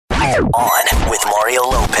On with Mario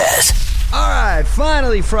Lopez. All right,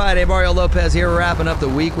 finally Friday. Mario Lopez here, wrapping up the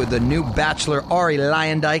week with the new Bachelor Ari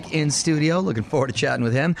Luyendyk in studio. Looking forward to chatting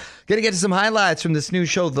with him. Gonna get to some highlights from this new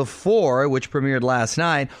show, The Four, which premiered last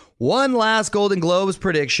night. One last Golden Globes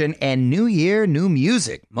prediction and New Year, new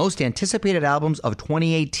music. Most anticipated albums of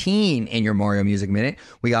 2018 in your Mario Music Minute.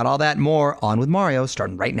 We got all that and more on with Mario,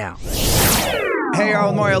 starting right now. Hey,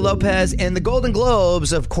 I'm Mario Lopez, and the Golden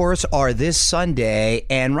Globes, of course, are this Sunday.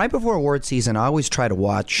 And right before award season, I always try to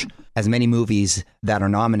watch as many movies that are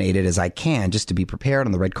nominated as I can, just to be prepared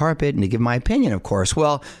on the red carpet and to give my opinion, of course.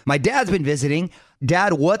 Well, my dad's been visiting.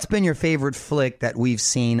 Dad, what's been your favorite flick that we've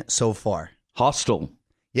seen so far? Hostel.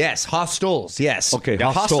 Yes, Hostels, yes. Okay,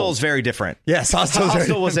 now, Hostel is very different. Yes,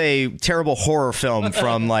 Hostel was a terrible horror film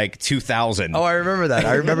from like 2000. Oh, I remember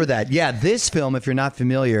that. Yeah, this film, if you're not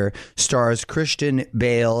familiar, stars Christian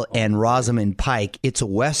Bale and Rosamund Pike. It's a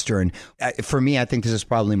Western. For me, I think this is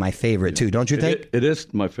probably my favorite, too. Don't you think? It is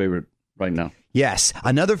my favorite right now. Yes.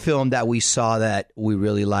 Another film that we saw that we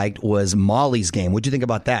really liked was Molly's Game. What'd you think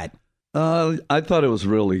about that? I thought it was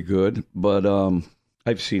really good, but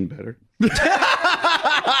I've seen better.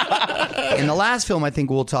 And the last film I think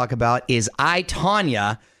we'll talk about is I,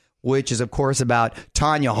 Tonya, which is, of course, about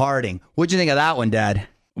Tonya Harding. What'd you think of that one, Dad?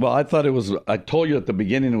 Well, I thought it was, I told you at the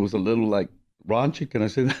beginning it was a little like raunchy. Can I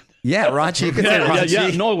say that? Yeah, raunchy. You could say raunchy. Yeah,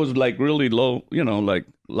 no, it was like really low, like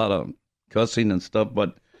a lot of cussing and stuff,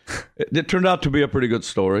 but it turned out to be a pretty good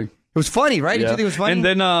story. It was funny, right? Yeah. Did you think it was funny? And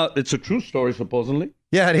then it's a true story, supposedly.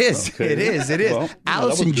 Yeah, it is. Okay. It is. Well,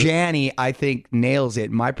 Allison Janney, I think, nails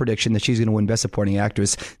it. My prediction that she's going to win Best Supporting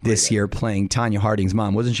Actress this year playing Tonya Harding's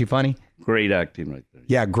mom. Wasn't she funny? Great acting right there.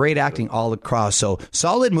 Yeah, great acting all across. So,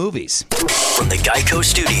 solid movies. From the Geico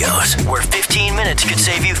Studios, where 15 minutes could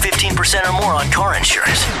save you 15% or more on car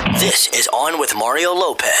insurance. This is On with Mario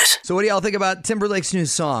Lopez. So what do y'all think about Timberlake's new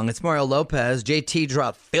song? It's Mario Lopez. JT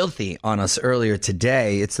dropped Filthy on us earlier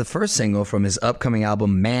today. It's the first single from his upcoming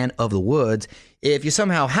album, Man of the Woods. If you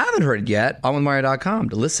somehow haven't heard it yet, onwithmario.com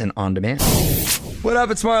to listen on demand. What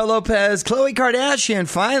up? It's Mario Lopez. Khloe Kardashian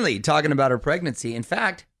finally talking about her pregnancy. In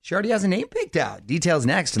fact, she already has a name picked out. Details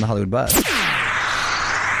next in the Hollywood Buzz.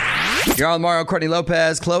 You're on with Mario Courtney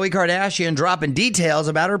Lopez. Khloe Kardashian dropping details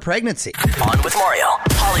about her pregnancy. On with Mario,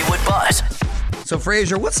 Hollywood Buzz. So,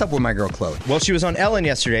 Frazier, what's up with my girl Khloe? Well, she was on Ellen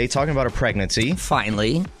yesterday talking about her pregnancy.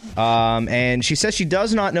 Finally. And she says she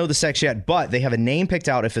does not know the sex yet, but they have a name picked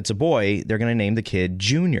out. If it's a boy, they're going to name the kid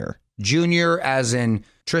Junior. Junior as in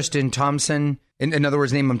Tristan Thompson? In other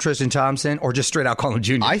words, name him Tristan Thompson, or just straight out call him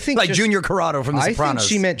Junior? I think like Junior Corrado from The Sopranos. I think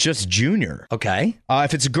she meant just Junior. Okay.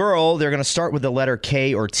 If it's a girl, they're going to start with the letter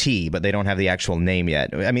K or T, but they don't have the actual name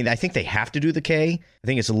yet. I mean, I think they have to do the K. I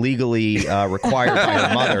think it's legally required by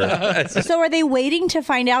her mother. So are they waiting to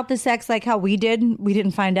find out the sex like how we did? We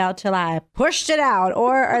didn't find out till I pushed it out.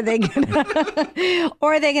 Or are they going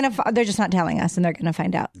to, they're just not telling us and they're going to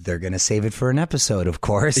find out. They're going to save it for an episode, of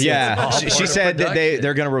course. Yeah. She said that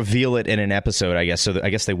they're going to reveal it in an episode, I guess. So I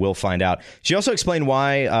guess they will find out. She also explained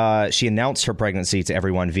why she announced her pregnancy to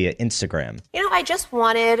everyone via Instagram. I just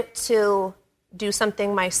wanted to do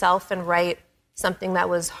something myself and write something that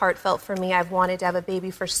was heartfelt for me. I've wanted to have a baby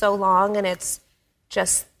for so long, and it's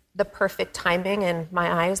just the perfect timing in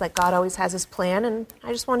my eyes. Like God always has his plan, and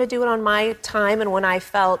I just want to do it on my time and when I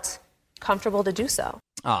felt comfortable to do so.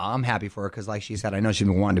 I'm happy for her because, like she said, I know she's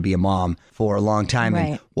been wanting to be a mom for a long time.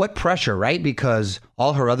 Right. And what pressure, right? Because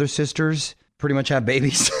all her other sisters pretty much have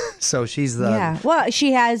babies. So she's the... Yeah. Well,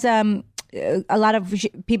 she has a lot of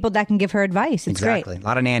people that can give her advice. It's exactly. great. A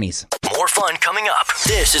lot of nannies. More fun coming up.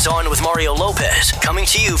 This is On with Mario Lopez, coming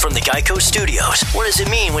to you from the Geico Studios. What does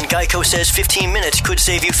it mean when Geico says 15 minutes could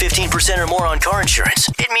save you 15% or more on car insurance?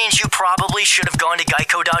 It means you probably should have gone to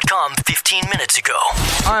geico.com 15 minutes ago.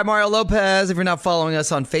 All right, Mario Lopez, if you're not following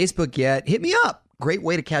us on Facebook yet, hit me up. Great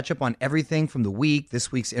way to catch up on everything from the week.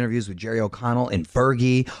 This week's interviews with Jerry O'Connell and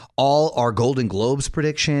Fergie, all our Golden Globes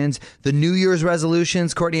predictions, the New Year's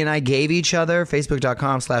resolutions Courtney and I gave each other,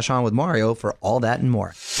 facebook.com/onwithmario for all that and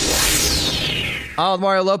more. On with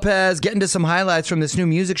Mario Lopez, getting to some highlights from this new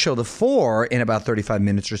music show, The Four, in about 35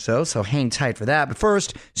 minutes or so hang tight for that. But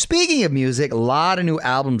first, speaking of music, a lot of new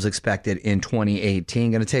albums expected in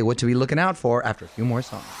 2018. Going to tell you what to be looking out for after a few more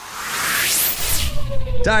songs.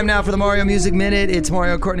 Time now for the Mario Music Minute. It's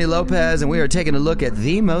Mario Courtney Lopez, and we are taking a look at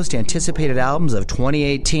the most anticipated albums of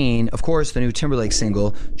 2018. Of course, the new Timberlake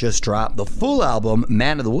single just dropped. The full album,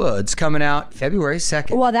 Man of the Woods, coming out February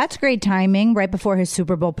 2nd. Well, that's great timing right before his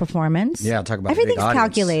Super Bowl performance. Yeah, talk about everything's big audience.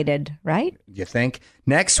 Calculated, right? You think?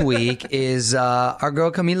 Next week is our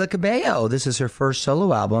girl Camila Cabello. This is her first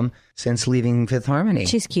solo album since leaving Fifth Harmony.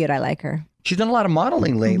 She's cute. I like her. She's done a lot of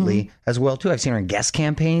modeling lately as well, too. I've seen her in guest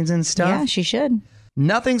campaigns and stuff. Yeah, she should.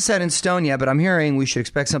 Nothing set in stone yet, but I'm hearing we should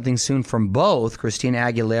expect something soon from both Christina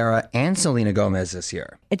Aguilera and Selena Gomez this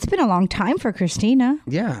year. It's been a long time for Christina.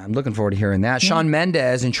 Yeah, I'm looking forward to hearing that. Shawn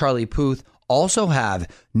Mendes and Charlie Puth also have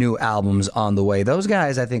new albums on the way. Those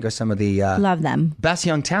guys, I think, are some of the love them best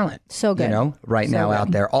young talent. So good. Right now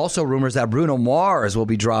out there. Also, rumors that Bruno Mars will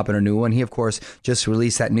be dropping a new one. He, of course, just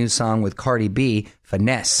released that new song with Cardi B,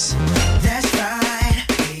 Finesse. That's right.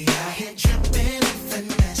 We out here dripping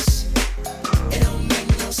finesse. It don't make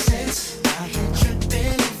no sense. Out here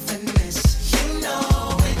dripping finesse. You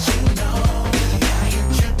know it, you know. We out here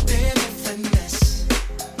dripping finesse.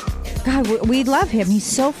 God, we love him. He's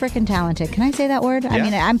so freaking talented. Can I say that word? Yeah. I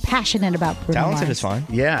mean, I'm passionate about Bruno Talented Mars. is fine.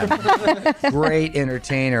 Yeah. Great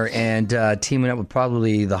entertainer and teaming up with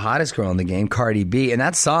probably the hottest girl in the game, Cardi B. And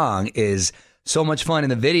that song is so much fun.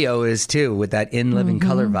 And the video is, too, with that in-living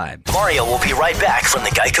color vibe. Mario will be right back from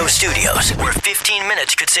the Geico Studios, where 15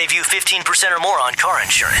 minutes could save you 15% or more on car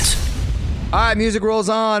insurance. All right, music rolls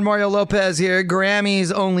on. Mario Lopez here.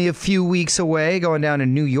 Grammys only a few weeks away, going down to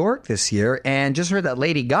New York this year. And just heard that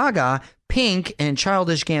Lady Gaga, Pink, and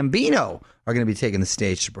Childish Gambino are going to be taking the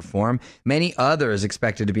stage to perform. Many others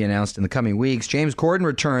expected to be announced in the coming weeks. James Corden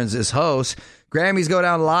returns as host. Grammys go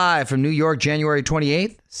down live from New York, January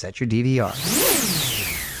 28th. Set your DVR.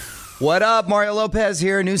 What up? Mario Lopez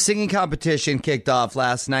here. New singing competition kicked off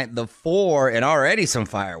last night, The Four, and already some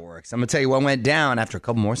fireworks. I'm going to tell you what went down after a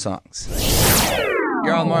couple more songs.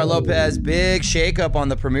 You're on Mario Lopez. Big shakeup on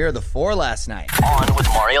the premiere of The Four last night. On with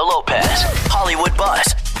Mario Lopez, Hollywood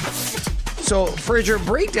Buzz. So, Frazier,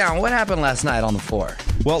 breakdown. What happened last night on The Four?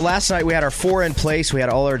 Well, last night we had our four in place. We had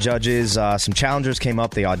all our judges. Some challengers came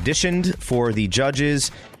up. They auditioned for the judges.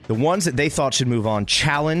 The ones that they thought should move on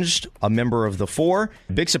challenged a member of the four.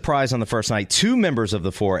 Big surprise on the first night. Two members of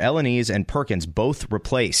the four, Elenise and Perkins, both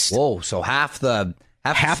replaced. Whoa, so half the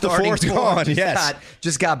four's gone,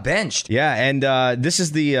 just got benched. Yeah, and this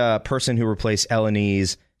is the person who replaced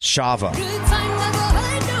Elenise, Shava. Good time never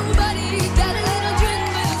hurt nobody. Got a little drink,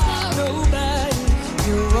 but it's not nobody.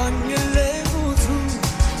 You're on your level too.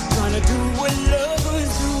 Trying to do what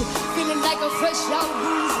lovers do. Feeling like a fresh out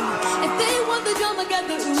boozy. If they want the drama, got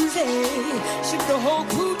the Uzi. Ship the whole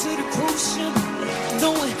crew to the cruise ship.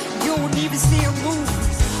 Knowing you won't even see a move.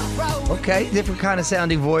 Okay, different kind of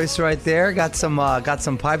sounding voice right there. Got some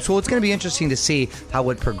pipes. Well, it's going to be interesting to see how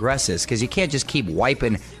it progresses because you can't just keep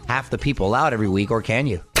wiping half the people out every week, or can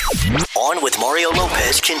you? On with Mario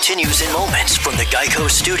Lopez continues in moments from the Geico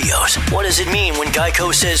Studios. What does it mean when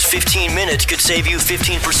Geico says 15 minutes could save you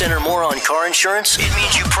 15% or more on car insurance? It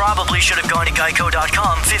means you probably should have gone to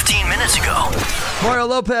geico.com 15 minutes ago. Mario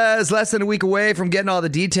Lopez, less than a week away from getting all the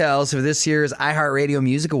details for this year's iHeartRadio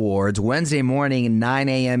Music Awards. Wednesday morning, 9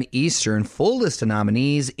 a.m. Eastern. Full list of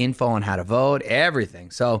nominees, info on how to vote,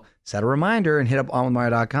 everything. So set a reminder and hit up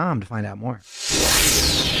onwithmario.com to find out more.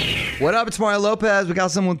 What up? It's Mario Lopez. We got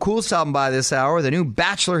someone cool stopping by this hour. The new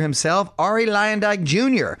Bachelor himself, Ari Luyendyk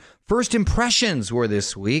Jr. First impressions were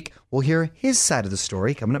this week. We'll hear his side of the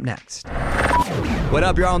story coming up next. What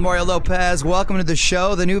up? You're on Mario Lopez. Welcome to the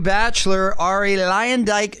show. The new Bachelor, Ari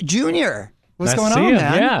Luyendyk Jr. What's going on,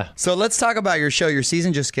 man? Yeah. So let's talk about your show. Your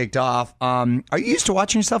season just kicked off. Are you used to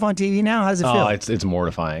watching yourself on TV now? How does it feel? Oh, it's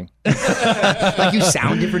mortifying. Like you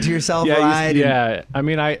sound different to yourself, right? Yeah. I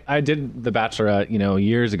mean, I did The Bachelorette,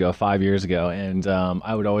 years ago, 5 years ago, and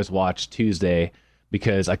I would always watch Tuesday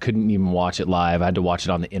because I couldn't even watch it live. I had to watch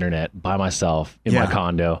it on the internet by myself in my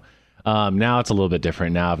condo. Now it's a little bit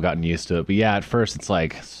different. Now I've gotten used to it. But yeah, at first it's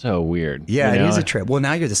like so weird. Yeah, it is a trip. Well,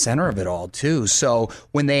 now you're the center of it all, too. So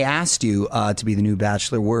when they asked you to be the new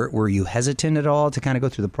Bachelor, were you hesitant at all to kind of go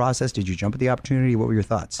through the process? Did you jump at the opportunity? What were your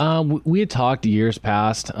thoughts? We had talked years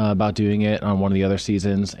past about doing it on one of the other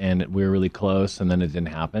seasons, and we were really close, and then it didn't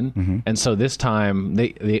happen. Mm-hmm. And so this time, they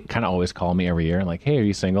kind of always call me every year, like, hey, are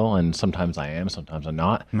you single? And sometimes I am, sometimes I'm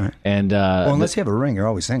not. Right. And well, unless you have a ring, you're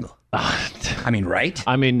always single. I mean, right?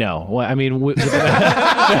 I mean, no. Well, I mean, I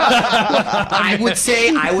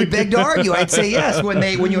would beg to argue. I'd say yes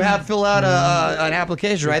when you have fill out an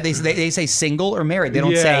application, right? They say single or married. They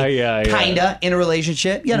don't say kinda in a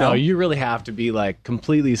relationship. No, you really have to be like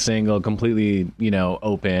completely single, completely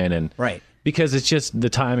open, and right. Because it's just the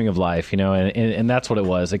timing of life, and that's what it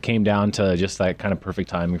was. It came down to just that kind of perfect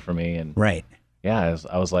timing for me, and right. Yeah,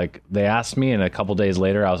 I was like, they asked me, and a couple days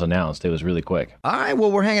later, I was announced. It was really quick. All right,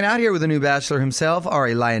 well, we're hanging out here with the new Bachelor himself,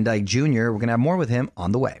 Ari Luyendyk Jr. We're going to have more with him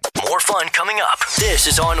on the way. More fun coming up. This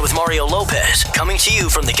is On with Mario Lopez, coming to you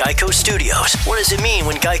from the Geico Studios. What does it mean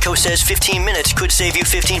when Geico says 15 minutes could save you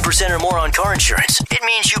 15% or more on car insurance? It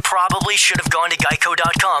means you probably should have gone to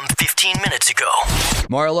geico.com 15 minutes ago.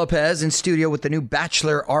 Mario Lopez in studio with the new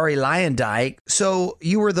Bachelor Ari Luyendyk. So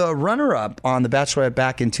you were the runner-up on The Bachelorette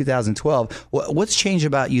back in 2012. What's changed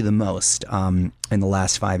about you the most in the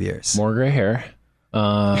last 5 years? More gray hair.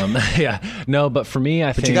 Yeah, no, but for me,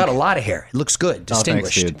 I think you got a lot of hair. It looks good,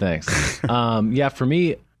 distinguished. Oh, thanks, dude. Thanks. Yeah, for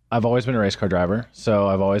me, I've always been a race car driver, so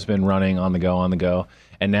I've always been running on the go,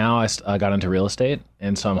 and now I got into real estate,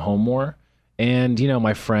 and so I'm home more. And you know,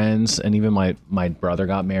 my friends and even my brother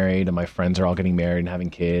got married, and my friends are all getting married and having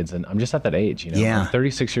kids, and I'm just at that age. You know, yeah. I'm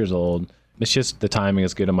 36 years old. It's just the timing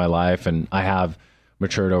is good in my life, and I have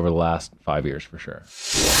matured over the last 5 years for sure.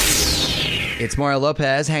 It's Mario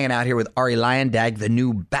Lopez hanging out here with Ari Luyendyk, the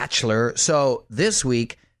new Bachelor. So this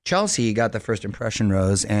week, Chelsea got the first impression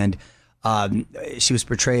rose, and she was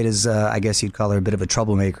portrayed as, I guess you'd call her a bit of a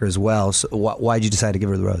troublemaker as well. So why did you decide to give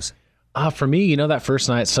her the rose? For me, you know, that first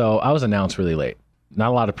night, so I was announced really late. Not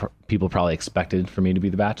a lot of people probably expected for me to be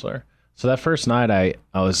the Bachelor. So that first night, I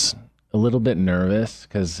was a little bit nervous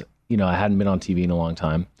because, you know, I hadn't been on TV in a long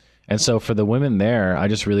time. And so for the women there, I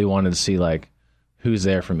just really wanted to see, like, who's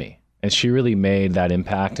there for me. And she really made that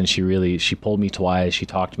impact, and she pulled me twice. She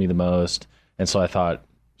talked to me the most. And so I thought,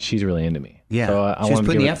 she's really into me. Yeah, so she was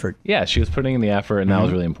putting the effort. Yeah, she was putting in the effort, and that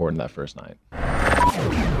was really important that first night.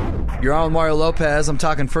 You're on with Mario Lopez. I'm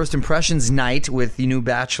talking first impressions night with the new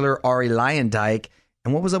Bachelor, Ari Luyendyk.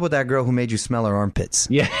 And what was up with that girl who made you smell her armpits?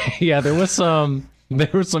 Yeah, there were some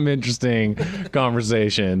interesting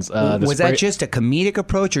conversations. Was that just a comedic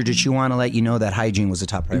approach, or did she want to let you know that hygiene was a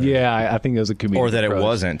top priority? Yeah, I think it was a comedic Or that approach. it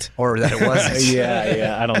wasn't. Or that it wasn't.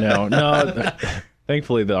 Yeah, I don't know. No,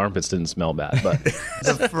 thankfully the armpits didn't smell bad. But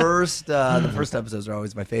the first episodes are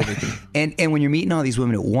always my favorite. And when you're meeting all these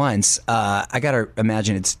women at once, I gotta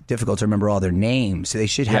imagine it's difficult to remember all their names. So they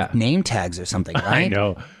should have name tags or something, right? I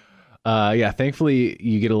know. Yeah, thankfully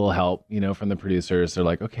you get a little help, you know, from the producers. They're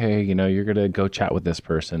like, okay, you know, you're going to go chat with this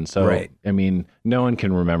person. So, right. I mean, no one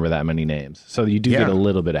can remember that many names. So you do get a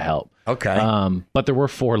little bit of help. Okay. But there were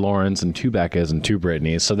 4 Laurens and 2 Beccas and 2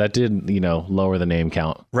 Brittany's. So that did, you know, lower the name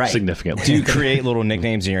count significantly. Do you create little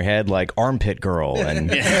nicknames in your head like Armpit Girl? And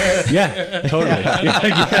Yeah, totally.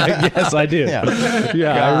 Yes, I do.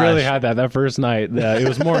 Yeah, I really had that first night. It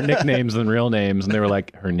was more nicknames than real names. And they were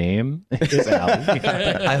like, her name is Allie.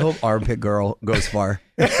 I hope Armpit Girl goes far.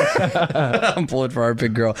 I'm pulling for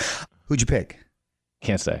Armpit Girl. Who'd you pick?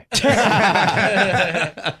 Can't say.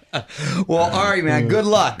 Well, Ari, man, good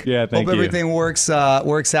luck. Yeah, thank Hope you. everything works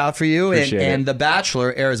out for you. Appreciate And it. The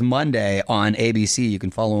Bachelor airs Monday on ABC. You can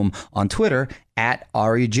follow him on Twitter at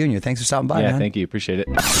Ari Jr. Thanks for stopping by, man. Thank you. Appreciate it.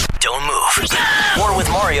 Don't move. More with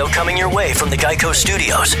Mario coming your way from the Geico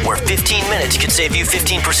Studios, where 15 minutes could save you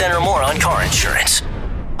 15% or more on car insurance.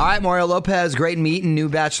 All right, Mario Lopez, great meeting. New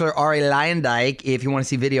Bachelor Ari Luyendyk. If you want to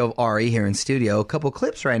see video of Ari here in studio, a couple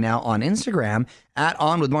clips right now on Instagram at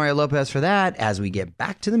On with Mario Lopez for that as we get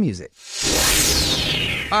back to the music.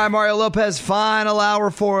 All right, Mario Lopez, final hour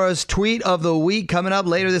for us. Tweet of the week coming up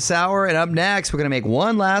later this hour. And up next, we're going to make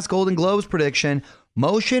one last Golden Globes prediction,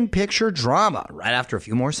 motion picture drama, right after a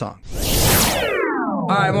few more songs.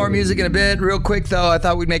 All right, more music in a bit. Real quick, though, I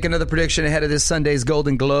thought we'd make another prediction ahead of this Sunday's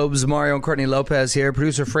Golden Globes. Mario and Courtney Lopez here.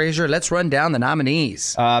 Producer Frazier, let's run down the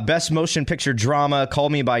nominees. Best Motion Picture Drama, Call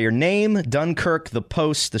Me By Your Name, Dunkirk, The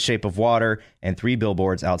Post, The Shape of Water, and 3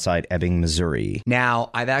 Billboards Outside Ebbing, Missouri. Now,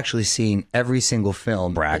 I've actually seen every single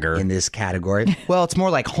film Bragger. in this category. Well, it's more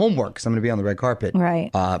like homework because I'm going to be on the red carpet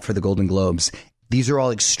Right. For the Golden Globes. These are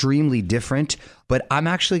all extremely different, but I'm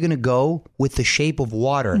actually going to go with The Shape of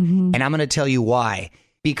Water, and I'm going to tell you why.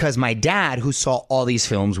 Because my dad, who saw all these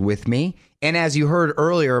films with me, and as you heard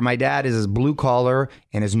earlier, my dad is as blue collar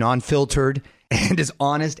and as non-filtered and as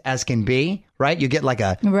honest as can be, right? You get like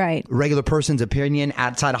a regular person's opinion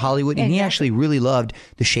outside of Hollywood, and he actually really loved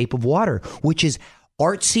The Shape of Water, which is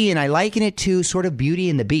artsy, and I liken it to sort of Beauty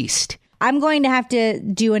and the Beast. I'm going to have to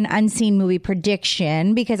do an unseen movie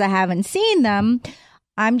prediction because I haven't seen them.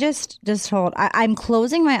 I'm just told. I'm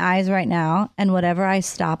closing my eyes right now, and whatever I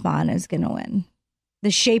stop on is going to win. The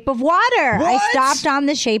Shape of Water. What? I stopped on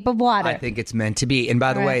The Shape of Water. I think it's meant to be. And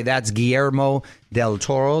by the way, that's Guillermo del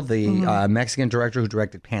Toro, the Mexican director who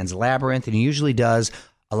directed Pan's Labyrinth, and he usually does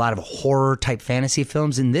a lot of horror-type fantasy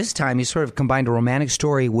films. And this time, he sort of combined a romantic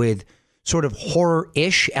story with sort of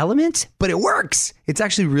horror-ish elements, but it works. It's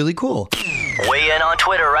actually really cool. Weigh in on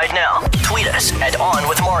Twitter right now. Tweet us at On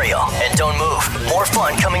With Mario. And don't move. More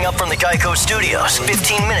fun coming up from the Geico Studios.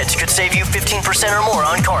 15 minutes could save you 15% or more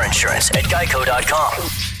on car insurance at geico.com.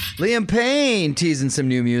 Liam Payne teasing some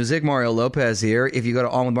new music. Mario Lopez here. If you go to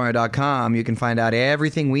onwithmario.com, you can find out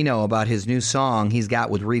everything we know about his new song he's got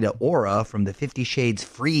with Rita Ora from the 50 Shades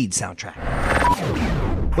Freed soundtrack.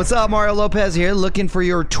 What's up, Mario Lopez here, looking for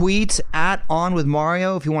your tweets at On With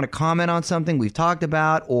Mario. If you want to comment on something we've talked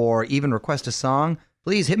about or even request a song,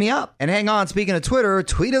 please hit me up. And hang on, speaking of Twitter,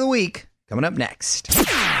 Tweet of the Week coming up next.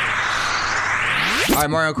 All right,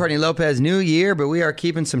 Mario Courtney Lopez, new year, but we are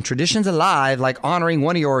keeping some traditions alive, like honoring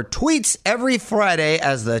one of your tweets every Friday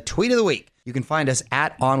as the Tweet of the Week. You can find us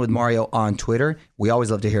at On With Mario on Twitter. We always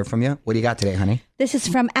love to hear from you. What do you got today, honey? This is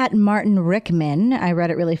from at Martin Rickman. I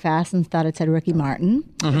read it really fast and thought it said Ricky Martin.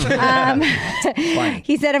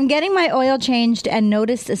 He said, I'm getting my oil changed and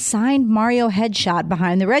noticed a signed Mario headshot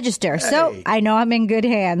behind the register. Hey. So I know I'm in good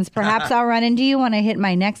hands. Perhaps I'll run into you when I hit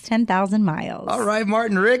my next 10,000 miles. All right,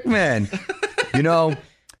 Martin Rickman. You know,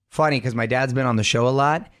 funny because my dad's been on the show a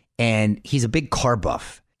lot and he's a big car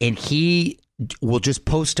buff and he will just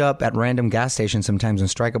post up at random gas stations sometimes and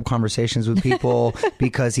strike up conversations with people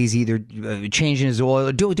because he's either changing his oil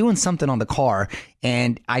or doing something on the car.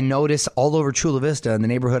 And I notice all over Chula Vista in the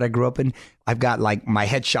neighborhood I grew up in, I've got like my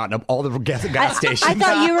headshot up all the gas stations. I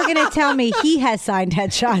thought you were going to tell me he has signed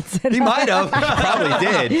headshots. He might have. Probably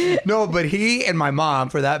did. No, but he and my mom,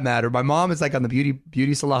 for that matter, my mom is like on the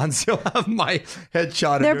beauty salon, still have my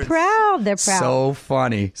headshot. They're proud. They're proud. So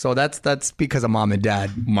funny. So that's because of mom and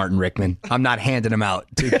dad, Martin Rickman. I'm not handing them out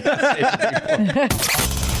to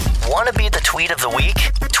Want to be the tweet of the week?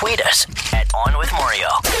 Tweet us at On With Mario.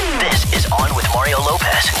 This is On With Mario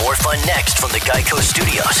Lopez. More fun next from the Geico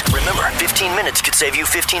Studios. Remember, 15 minutes could save you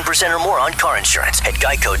 15% or more on car insurance at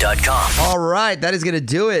geico.com. All right, that is going to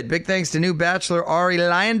do it. Big thanks to new Bachelor Ari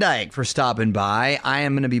Luyendyk for stopping by. I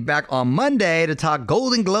am going to be back on Monday to talk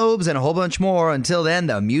Golden Globes and a whole bunch more. Until then,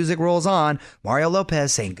 the music rolls on. Mario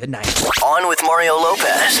Lopez saying good night. On With Mario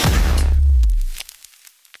Lopez.